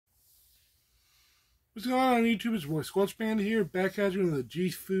What's going on YouTube? It's your boy Squelch Panda here, back at you with a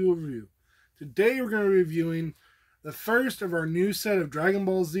Gfuel review. Today we're going to be reviewing the first of our new set of Dragon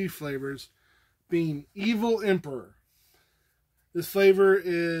Ball Z flavors, being Evil Emperor. This flavor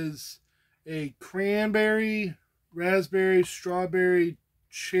is a cranberry, raspberry, strawberry,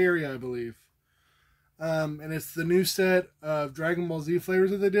 cherry, I believe. And it's the new set of Dragon Ball Z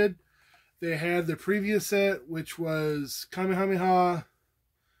flavors that they did. They had the previous set, which was Kamehameha,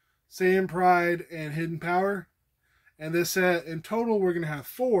 Saiyan Pride, and Hidden Power. And this set, in total, we're going to have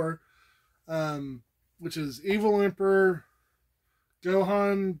 4, which is Evil Emperor,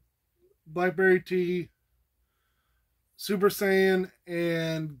 Gohan, Blackberry Tea, Super Saiyan,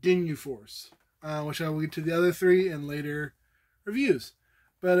 and Ginyu Force, which I will get to the other 3 in later reviews.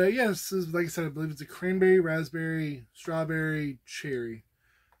 But yeah, this is, like I said, I believe it's a cranberry, raspberry, strawberry, cherry.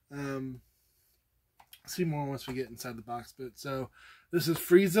 See more once we get inside the box. But so this is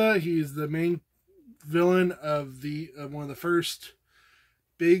Frieza. He's the main villain of the one of the first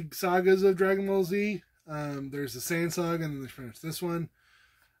big sagas of Dragon Ball Z. There's the Saiyan saga, and then there's this one.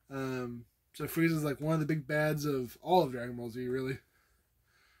 So Frieza's like one of the big bads of all of Dragon Ball Z, really.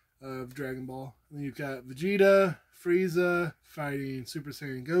 Of Dragon Ball. And then you've got Vegeta, Frieza fighting Super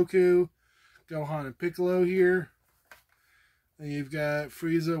Saiyan Goku, Gohan and Piccolo here. And you've got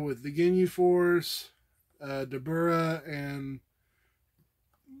Frieza with the Ginyu Force, Dabura and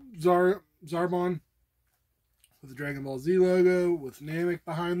Zarbon with the Dragon Ball Z logo with Namek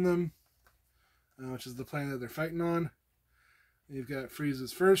behind them, which is the planet they're fighting on. And you've got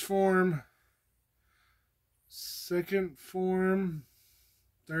Frieza's first form, second form,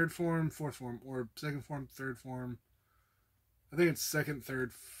 third form, fourth form, or second form, third form. I think it's second,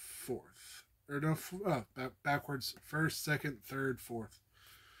 third, fourth. Or no, backwards. First, second, third, fourth.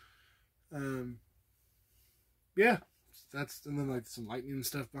 Yeah, that's, and then like some lightning and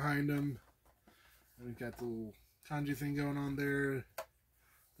stuff behind him. And we've got the little kanji thing going on there.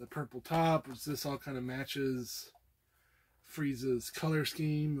 The purple top, which this all kind of matches Frieza's color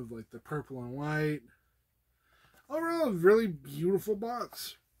scheme of like the purple and white. Overall, a really beautiful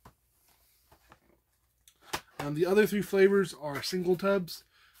box. The other 3 flavors are single tubs.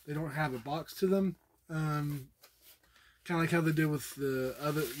 They don't have a box to them. Kind of like how they did with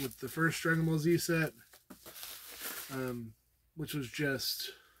the first Dragon Ball Z set, which was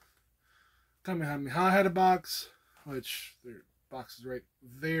just Kamehameha had a box, which their box is right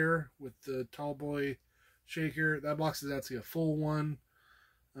there with the tall boy shaker. That box is actually a full one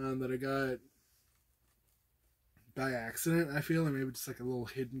that I got by accident, I feel, or maybe just like a little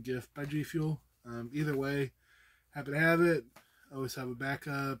hidden gift by Gfuel. Either way, happy to have it. Always have a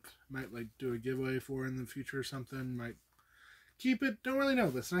backup. Might like do a giveaway for it in the future or something. Might keep it. Don't really know,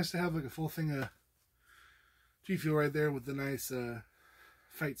 but it's nice to have like a full thing of Gfuel right there with the nice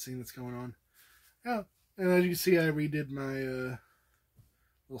fight scene that's going on. Yeah, and as you can see, I redid my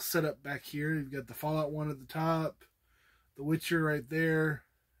little setup back here. You've got the Fallout one at the top, the Witcher right there,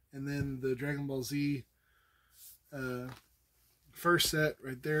 and then the Dragon Ball Z first set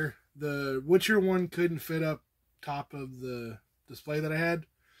right there. The Witcher one couldn't fit up top of the display that I had,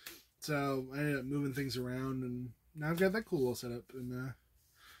 so I ended up moving things around, and now I've got that cool little setup, and I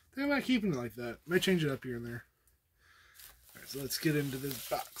think about keeping it like that. Might change it up here and there. Alright, so let's get into this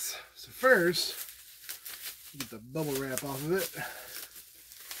box. So first, get the bubble wrap off of it.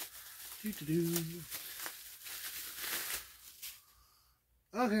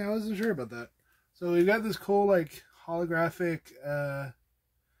 Okay, I wasn't sure about that. So we've got this cool like holographic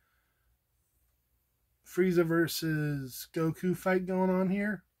Frieza versus Goku fight going on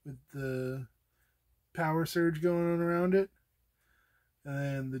here with the power surge going on around it.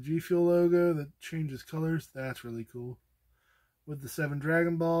 And the Gfuel logo that changes colors. That's really cool. With the 7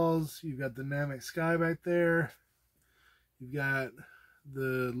 Dragon Balls. You've got the Namek Sky back there. You've got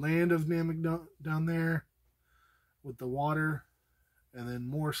the land of Namek down there with the water. And then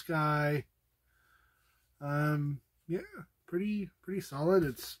more sky. Yeah, pretty solid.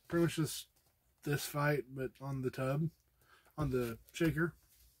 It's pretty much just this fight, but on the tub, on the shaker.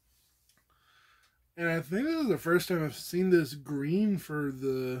 And I think this is the first time I've seen this green for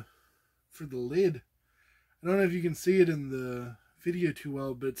the lid. I don't know if you can see it in the video too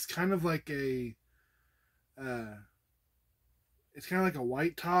well, but it's kind of like a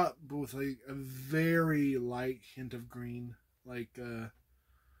white top, but with like a very light hint of green, like a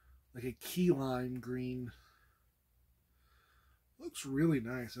key lime green. Looks really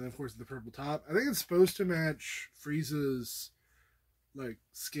nice. And of course the purple top. I think it's supposed to match Frieza's like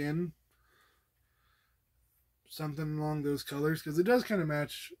skin. Something along those colors. Because it does kind of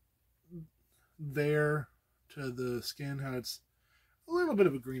match there to the skin. How it's a little bit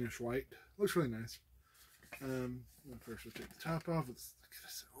of a greenish white. Looks really nice. First we'll take the top off. Look at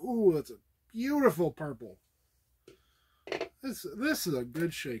this. Ooh, that's a beautiful purple. This is a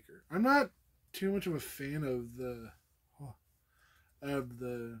good shaker. I'm not too much of a fan of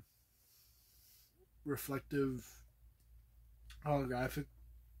the reflective holographic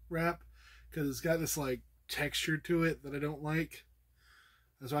wrap because it's got this like texture to it that I don't like.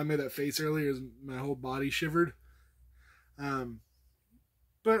 That's why I made that face earlier. Is my whole body shivered.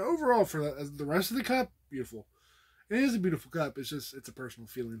 But overall, for the rest of the cup, beautiful. It is a beautiful cup. It's just it's a personal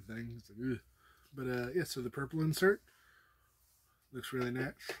feeling thing. It's like, ugh. But yeah, so the purple insert looks really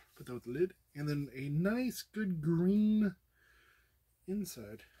nice. Put that with the lid, and then a nice, good green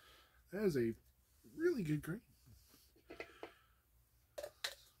inside. That is a really good green.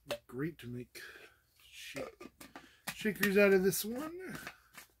 Great to make shakers out of this one.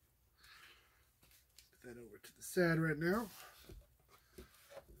 Put that over to the side right now.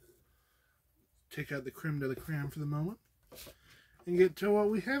 Take out the creme de la creme for the moment. And get to what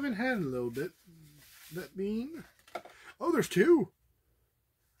we haven't had in a little bit. That being... Oh, there's two!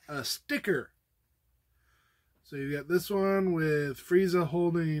 A sticker. So you got this one with Frieza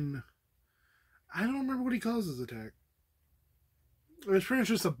holding... I don't remember what he calls his attack. It's pretty much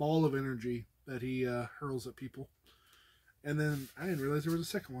just a ball of energy that he hurls at people. And then, I didn't realize there was a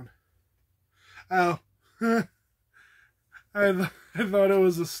second one. Oh. I thought it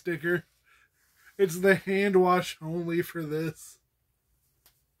was a sticker. It's the hand wash only for this.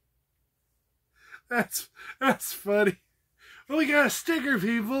 That's funny. Well, we got a sticker,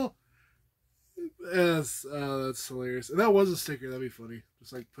 people. Yes, that's hilarious. And that was a sticker. That'd be funny.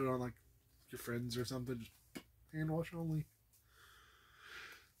 Just like put it on like your friends or something. Just hand wash only.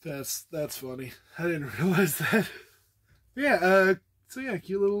 That's funny. I didn't realize that. Yeah. So yeah,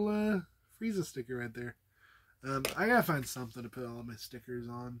 cute little Frieza sticker right there. I gotta find something to put all my stickers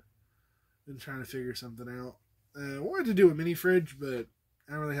on. Been trying to figure something out. I wanted to do a mini fridge, but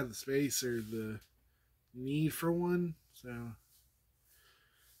I don't really have the space or the need for one, so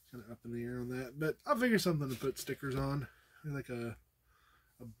kind of up in the air on that. But I'll figure something to put stickers on, maybe like a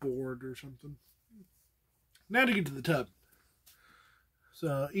board or something. Now to get to the tub.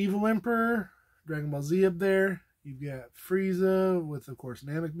 So Evil Emperor, Dragon Ball Z up there. You've got Frieza with, of course,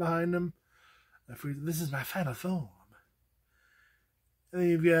 Namek behind him. Frieza, this is my final form. And then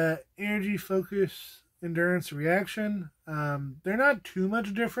you've got Energy, Focus, Endurance, Reaction. They're not too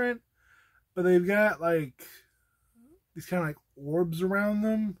much different, but they've got like these kind of like orbs around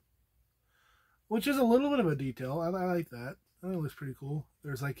them, which is a little bit of a detail. I like that. I think it looks pretty cool.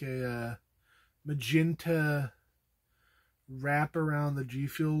 There's like a magenta wrap around the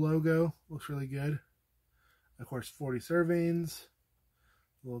Gfuel logo. Looks really good. Of course, 40 servings.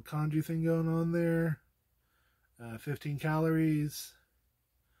 A little kanji thing going on there. 15 calories.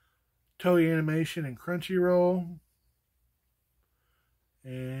 Toei Animation and Crunchyroll.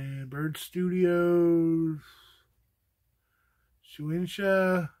 And Bird Studios.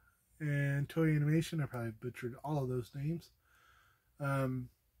 Shueisha and Toei Animation. I probably butchered all of those names.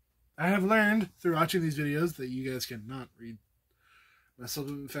 I have learned through watching these videos that you guys cannot read my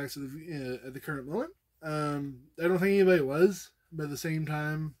supplement facts at the current moment. I don't think anybody was, but at the same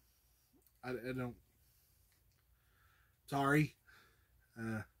time, I don't. Sorry.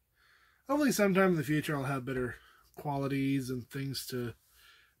 Hopefully sometime in the future I'll have better qualities and things to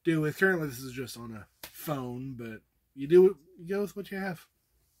do with. Currently this is just on a phone, but you go with what you have.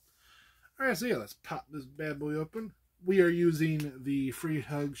 Alright, so yeah, let's pop this bad boy open. We are using the Free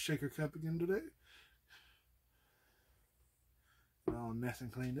Hug Shaker Cup again today. All nice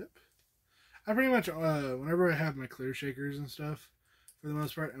and cleaned up. I pretty much, whenever I have my clear shakers and stuff, for the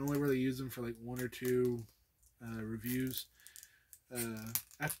most part, I only really use them for like one or two reviews.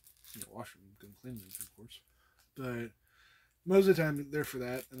 I wash them and clean them, of course. But most of the time, they're for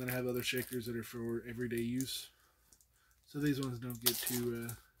that. And then I have other shakers that are for everyday use. So these ones don't get too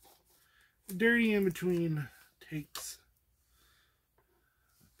dirty in between takes.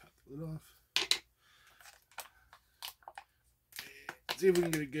 Pop the lid off. See if we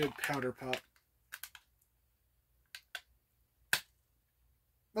can get a good powder pop.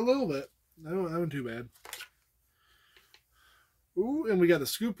 A little bit. That wasn't too bad. Ooh, and we got a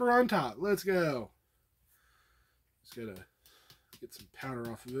scooper on top. Let's go. Just gotta get some powder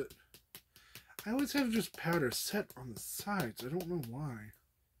off of it. I always have just powder set on the sides. I don't know why.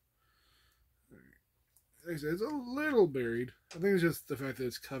 Like I said, it's a little buried. I think it's just the fact that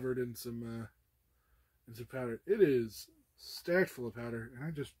it's covered in some powder. It is stacked full of powder, and I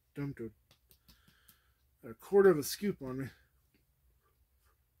just dumped a quarter of a scoop on me.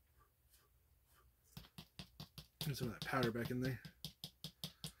 Get some of that powder back in there.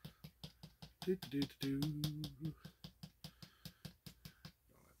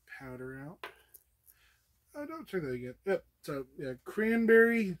 Powder out. Oh, don't try that again. Yep. So yeah,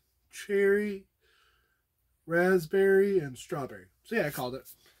 cranberry, cherry, raspberry, and strawberry. So yeah, I called it.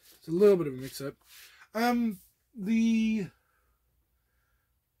 It's a little bit of a mix-up. The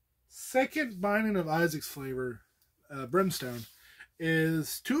second binding of Isaac's flavor, Brimstone,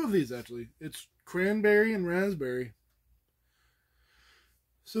 is two of these actually. It's cranberry and raspberry.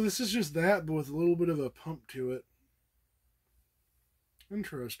 So this is just that, but with a little bit of a pump to it.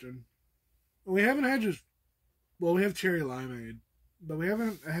 Interesting. We haven't had just, well, we have cherry limeade, but we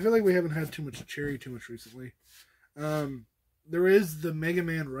haven't, I feel like we haven't had too much cherry too much recently. There is the Mega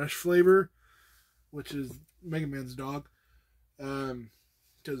Man Rush flavor, which is Mega Man's dog.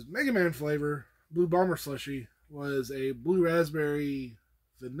 Because Mega Man flavor, Blue Bomber Slushy, was a blue raspberry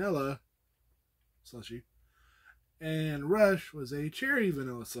vanilla slushy, and Rush was a cherry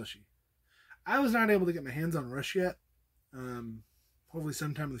vanilla slushy. I was not able to get my hands on Rush yet. Hopefully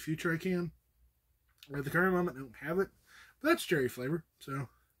sometime in the future I can. At the current moment, I don't have it. But that's cherry flavor. So,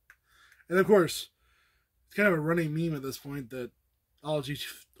 and of course, it's kind of a running meme at this point that all G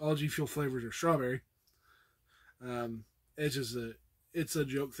Fuel flavors are strawberry. It's just it's a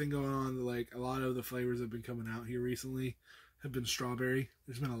joke thing going on. Like a lot of the flavors that have been coming out here recently have been strawberry.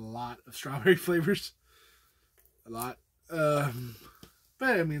 There's been a lot of strawberry flavors. A lot. But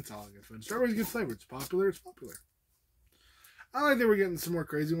I mean, it's all good fun. Strawberry's a good flavor. It's popular. It's popular. I like that we're getting some more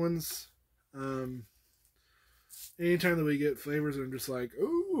crazy ones. Anytime that we get flavors, I'm just like,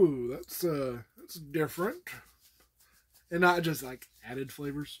 ooh, that's different, and not just like added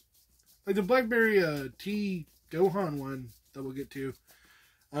flavors, like the blackberry tea Gohan one that we'll get to.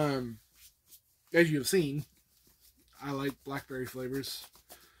 As you have seen, I like blackberry flavors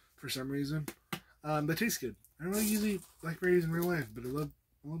for some reason. They taste good. I don't really usually eat blackberries in real life, but I love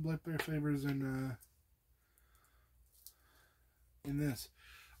blackberry flavors in this.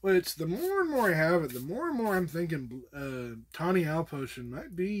 Which, the more and more I have it, the more and more I'm thinking Tawny Owl Potion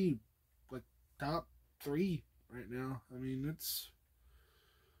might be like top 3 right now. I mean,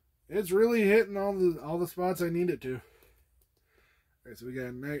 it's really hitting all the spots I need it to. Alright, so we got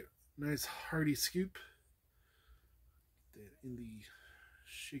a nice hearty scoop in the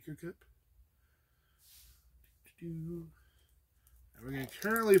shaker cup. And we're going to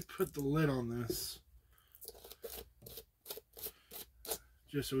currently put the lid on this,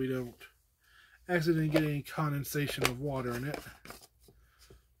 just so we don't accidentally get any condensation of water in it.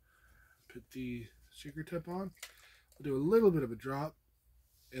 Put the shaker tip on. We'll do a little bit of a drop,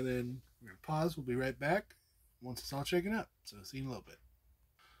 and then we're going to pause. We'll be right back once it's all shaken up. So see you in a little bit.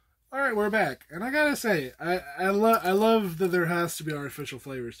 Alright, we're back. And I gotta say, I love that there has to be artificial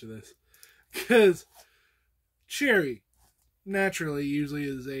flavors to this. Because cherry, naturally, usually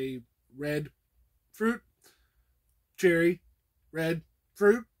is a red fruit. Cherry, red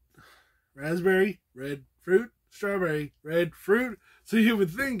fruit. Raspberry, red fruit. Strawberry, red fruit. So you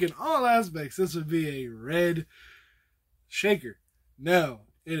would think in all aspects this would be a red shaker. No,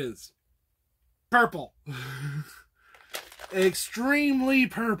 it is purple. Extremely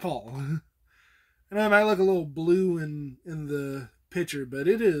purple. And I might look a little blue in the picture, but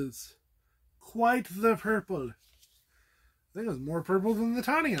it is quite the purple. I think it was more purple than the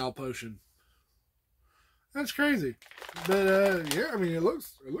Tawny Owl Potion. That's crazy. But yeah, I mean, it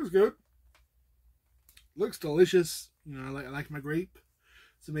looks good. Looks delicious. You know, I like my grape.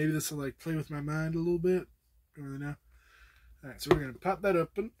 So maybe this will like play with my mind a little bit. Don't really know. Alright, so we're gonna pop that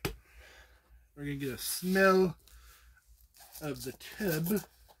open. We're gonna get a smell of the tub.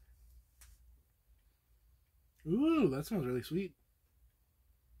 Ooh, that smells really sweet.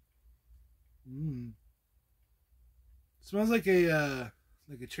 Smells like a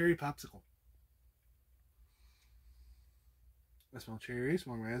cherry popsicle. I smell cherry,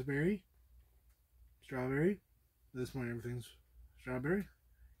 smell raspberry, strawberry. At this point, everything's strawberry.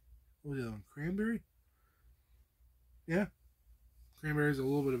 What was the other one? Cranberry? Yeah. Cranberry is a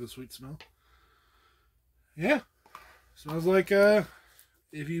little bit of a sweet smell. Yeah. Smells like, if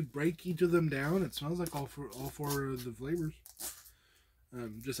you break each of them down, it smells like all four of the flavors.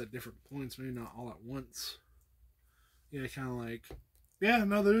 Just at different points, maybe not all at once. Yeah, kind of like, yeah,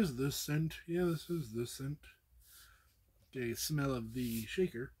 no, there's this scent. Yeah, this is this scent. Okay, smell of the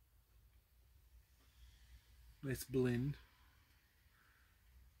shaker. Nice blend.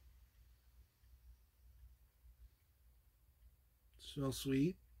 Smells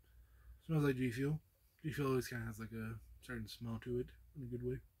sweet. Smells like Gfuel. Gfuel always kind of has like a certain smell to it in a good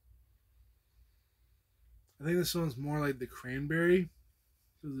way. I think this smells more like the cranberry.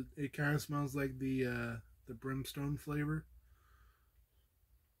 So it kind of smells like the brimstone flavor.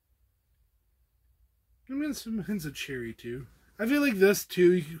 I mean, some hints of cherry too. I feel like this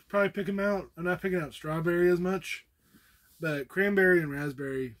too, you could probably pick them out. I'm not picking out strawberry as much, but cranberry and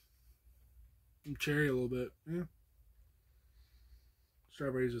raspberry and cherry a little bit. Yeah.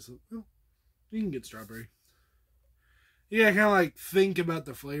 Strawberry's just, well, you can get strawberry. Yeah, kind of like think about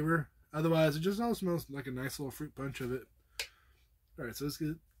the flavor. Otherwise, it just all smells like a nice little fruit punch of it. Alright, so let's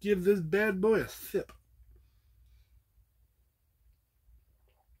give this bad boy a sip.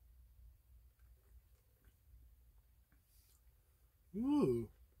 Ooh.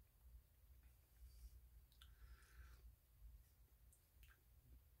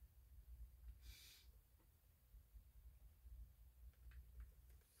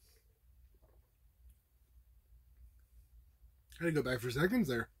 I had to go back for seconds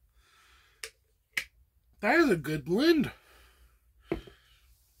there. That is a good blend.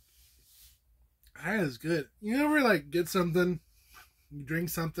 That is good. You ever like get something, you drink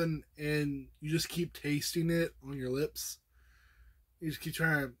something, and you just keep tasting it on your lips? You just keep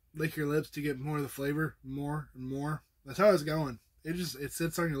trying to lick your lips to get more of the flavor, more and more. That's how it's going. It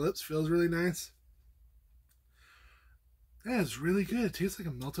sits on your lips, feels really nice. That is really good. It tastes like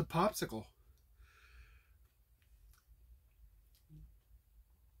a melted popsicle.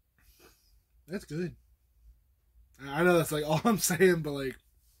 That's good. I know that's like all I'm saying, but like,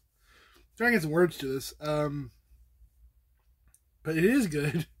 trying to get some words to this. But it is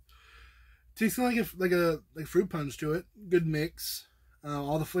good. Tastes like a fruit punch to it. Good mix.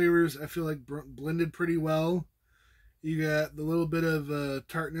 All the flavors I feel like blended pretty well. You got the little bit of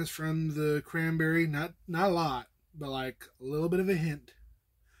tartness from the cranberry, not a lot, but like a little bit of a hint.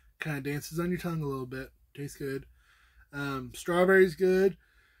 Kind of dances on your tongue a little bit. Tastes good. Strawberry's good.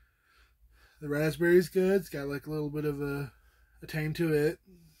 The raspberry's good. It's got like a little bit of a tang to it.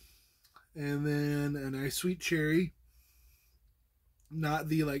 And then a nice sweet cherry. Not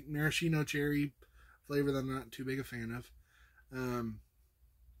the like maraschino cherry flavor that I'm not too big a fan of.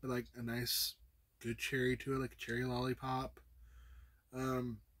 But like a nice good cherry to it, like a cherry lollipop.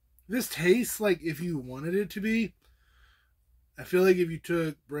 This tastes like if you wanted it to be. I feel like if you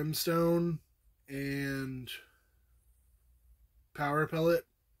took brimstone and power pellet,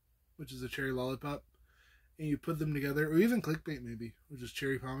 which is a cherry lollipop, and you put them together, or even clickbait maybe, which is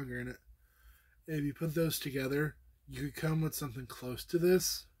cherry pomegranate. And if you put those together, you could come with something close to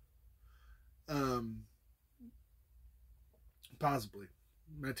this. Possibly.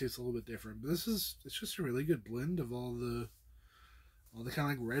 It might taste a little bit different. But it's just a really good blend of all the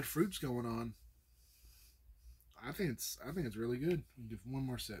kind of like red fruits going on. I think it's really good. I'll give one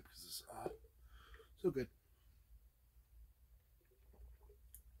more sip because it's so good.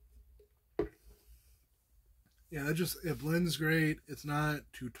 Yeah, it blends great. It's not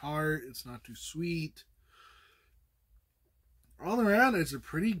too tart. It's not too sweet. All around, it's a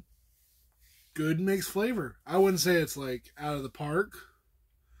pretty good mixed flavor. I wouldn't say it's like out of the park.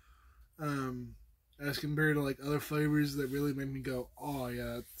 As compared to like other flavors that really make me go, oh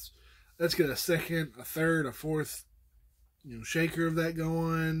yeah, let's get a second, a third, a fourth, shaker of that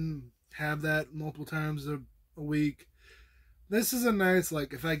going. Have that multiple times a week. This is a nice,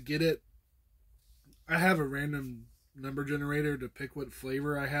 like, if I get it, I have a random number generator to pick what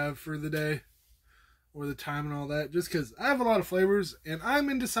flavor I have for the day or the time and all that, just because I have a lot of flavors and I'm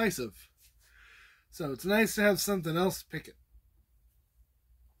indecisive. So it's nice to have something else to pick it.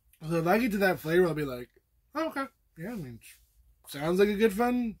 So if I get to that flavor, I'll be like, oh, okay. Yeah, I mean, sounds like a good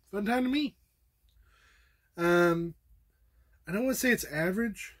fun time to me. I don't want to say it's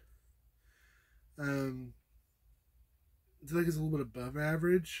average. I feel like it's a little bit above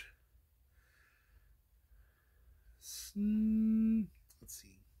average. Let's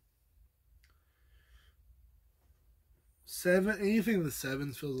see. 7. Anything in the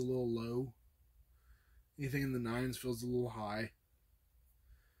 7s feels a little low. Anything in the 9s feels a little high.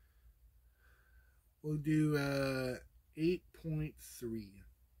 We'll do 8.3.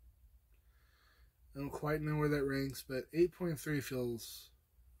 I don't quite know where that ranks, but 8.3 feels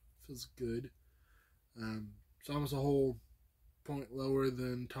good. It's almost a whole point lower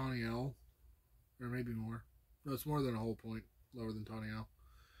than Tawny Owl, or maybe more. No, it's more than a whole point lower than Tawny Owl.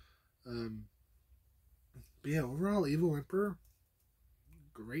 But yeah, overall, Evil Emperor,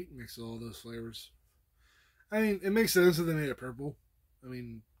 great mix of all those flavors. I mean, it makes sense that they made it purple. I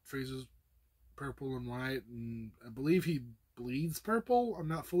mean, Frieza's purple and white, and I believe he bleeds purple. I'm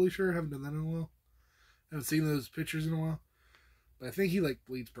not fully sure. I haven't done that in a while. I haven't seen those pictures in a while. But I think he, like,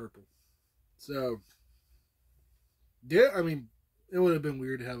 bleeds purple. So, yeah, I mean, it would have been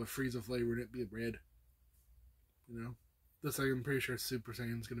weird to have a Frieza flavor and it be red. That's like, I'm pretty sure Super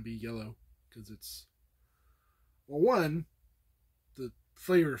Saiyan's going to be yellow. Because it's, well, one, the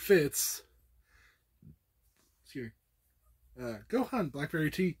flavor fits. excuse me, Gohan Blackberry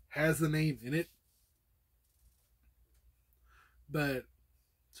Tea has the name in it, but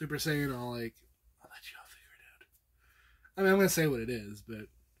Super Saiyan, I'll let you all figure it out. I mean, I'm gonna say what it is, but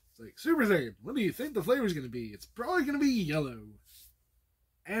it's like, Super Saiyan, what do you think the flavor's gonna be? It's probably gonna be yellow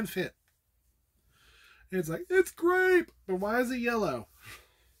and fit. And it's like, it's grape, but why is it yellow?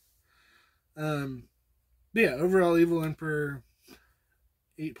 Yeah, overall Evil Emperor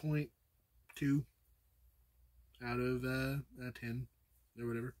 8.2 out of 10 or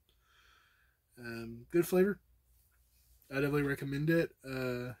whatever. Good flavor. I definitely recommend it.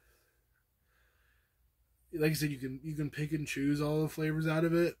 Like I said, you can pick and choose all the flavors out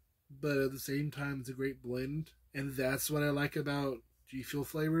of it, but at the same time, it's a great blend, and that's what I like about Gfuel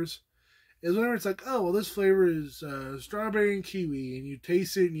flavors. Is whenever it's like, oh well, this flavor is strawberry and kiwi, and you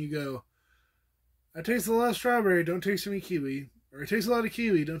taste it and you go, I taste a lot of strawberry, don't taste any kiwi, or I taste a lot of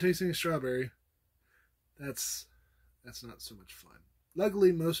kiwi, don't taste any strawberry. That's not so much fun.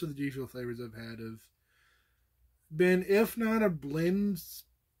 Luckily, most of the Gfuel flavors I've had have been, if not a blend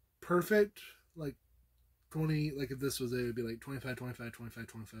perfect, like 20, like if this was it would be like 25, 25, 25,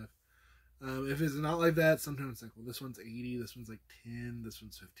 25. If it's not like that, sometimes it's like, well, this one's 80, this one's like 10, this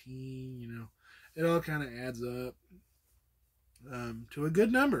one's 15, you know. It all kind of adds up to a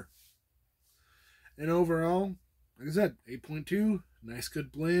good number. And overall, like I said, 8.2, nice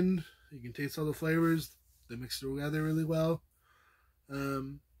good blend. You can taste all the flavors. They mix together really well.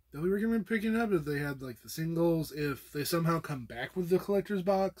 That we recommend picking up if they had like the singles. If they somehow come back with the collector's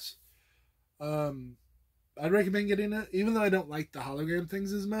box, I'd recommend getting it. Even though I don't like the hologram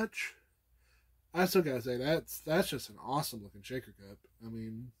things as much, I still gotta say that's just an awesome looking shaker cup. I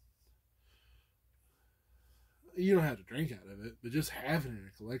mean, you don't have to drink out of it, but just having it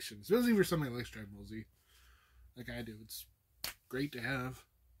in a collection, especially for somebody like Dragon Ball Z, like I do, it's great to have.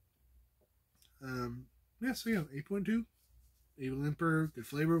 Yeah, so yeah, 8.2. Evil Emperor, good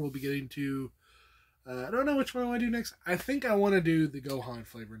flavor. We'll be getting to, I don't know which one I want to do next. I think I want to do the Gohan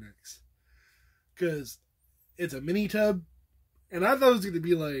flavor next, because it's a mini tub, and I thought it was going to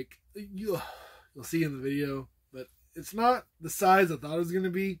be like, you'll see in the video, but it's not the size I thought it was going to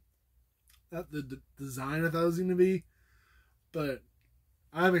be, not the design I thought it was going to be, but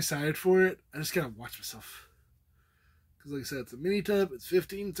I'm excited for it. I just gotta watch myself, because like I said, it's a mini tub, it's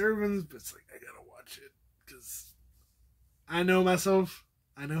 15 servings, but it's like, I gotta watch it, because I know myself.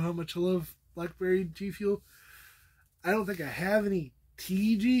 I know how much I love Blackberry Gfuel. I don't think I have any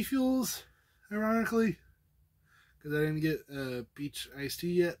tea Gfuels, ironically, because I didn't get peach iced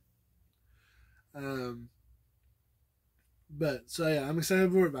tea yet. But so yeah, I'm excited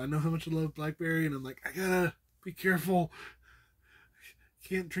for it. But I know how much I love Blackberry, and I'm like, I gotta be careful.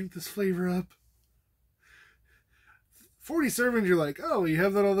 Can't drink this flavor up. 40 servings, you're like, oh, you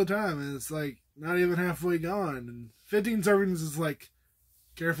have that all the time, and it's like not even halfway gone. And 15 servings is like,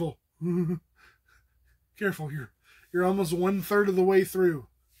 careful, careful. You're almost 1/3 of the way through.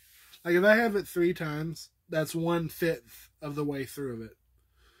 Like if I have it 3 times, that's 1/5 of the way through of it.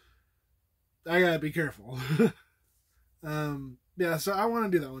 I gotta be careful. Yeah, so I want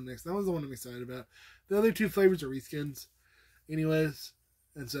to do that one next. That one's the one I'm excited about. The other 2 flavors are reskins, anyways,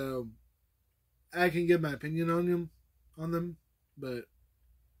 and so I can give my opinion on them, but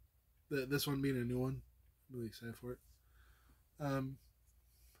this one being a new one, I'm really excited for it.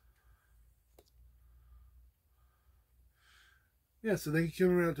 Yeah, so thank you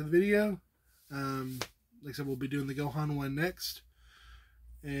for coming out to the video. Like I said, we'll be doing the Gohan one next.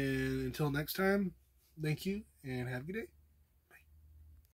 And until next time, thank you and have a good day.